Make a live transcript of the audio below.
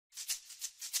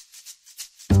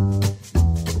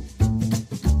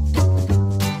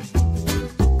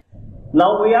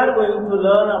Now we are going to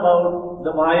learn about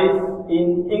the voice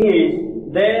in English.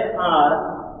 There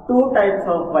are two types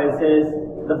of voices.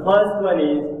 The first one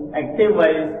is active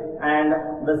voice and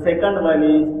the second one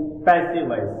is passive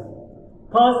voice.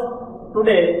 First,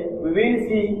 today we will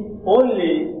see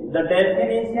only the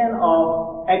definition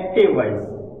of active voice.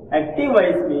 Active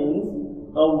voice means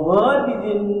a word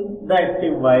is in the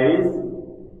active voice.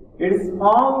 Its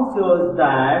form shows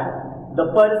that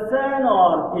the person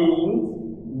or thing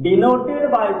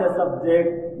denoted by the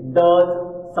subject does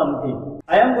something.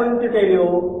 I am going to tell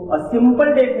you a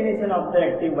simple definition of the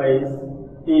active voice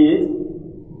is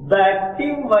the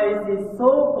active voice is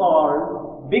so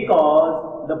called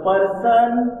because the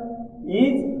person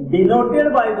is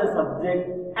denoted by the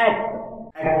subject act.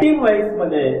 Active voice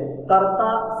मध्ये कर्ता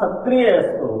सक्रिय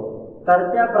असतो,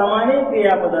 कर्त्याप्रमाणे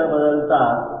क्रियापद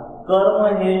बदलतात, कर्म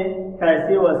हे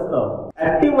passive असतं.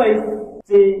 Active voice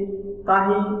ची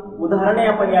काही उदाहरणे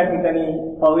आपण या ठिकाणी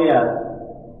पाहूया.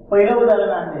 पहिलं उदाहरण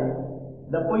आहे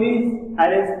the police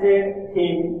arrested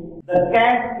him, the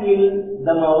cat killed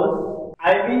the mouse,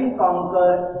 I will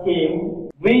conquer him,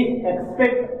 we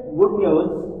expect good news,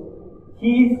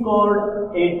 he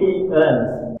scored 80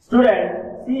 runs.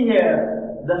 Student, see here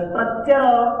the structure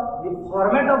of the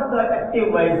format of the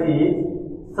active voice is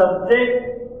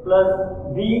subject plus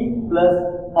V plus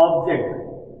object.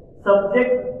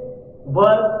 Subject,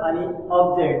 verb आणि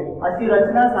object अशी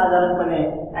रचना साधारणपणे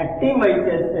active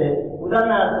व्हॉइसची असते.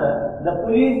 उदाहरणार्थ the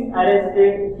police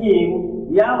arrested him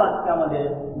या वाक्यामध्ये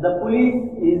the police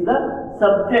is the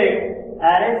subject,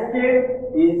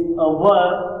 arrested is a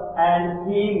verb and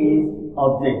him is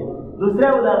object.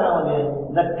 दुसऱ्या उदाहरणामध्ये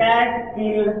the cat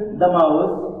killed the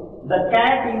mouse, the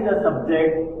cat is the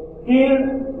subject, killed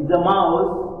is the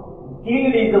mouse,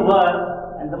 killed is the verb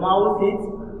and the mouse is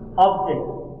object.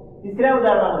 तिसऱ्या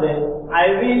उदाहरणामध्ये I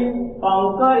will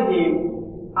conquer him,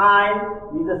 I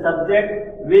is the subject,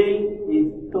 will is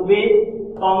to be,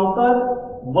 conquer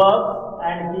verb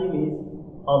and him is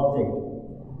object.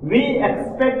 We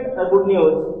expect a good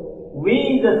news, we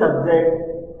is the subject,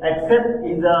 accept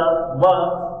is a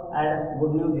verb and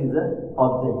good news is the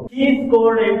object. He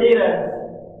scored 80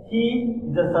 runs, he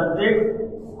is the subject,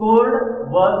 scored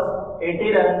verb,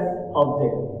 80 runs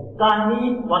object. काही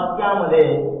वाक्यामध्ये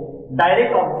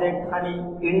direct object आणि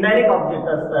indirect object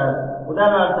असतात.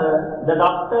 उदाहरणार्थ the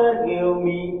doctor gave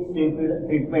me stupid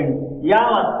treatment या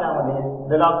वाक्यामध्ये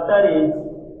the doctor is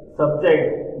subject,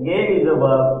 gave is a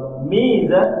verb, me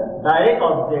is a direct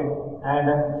object and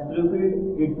stupid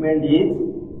treatment is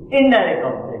indirect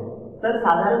object. तर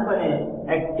साधारणपणे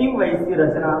active व्हॉइसची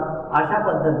रचना अशा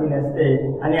पद्धतीने असते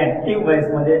आणि ऍक्टिव्ह व्हॉइस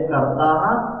मध्ये कर्ता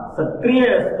हा सक्रिय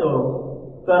असतो,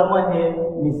 कर्म हे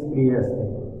निष्क्रिय असते.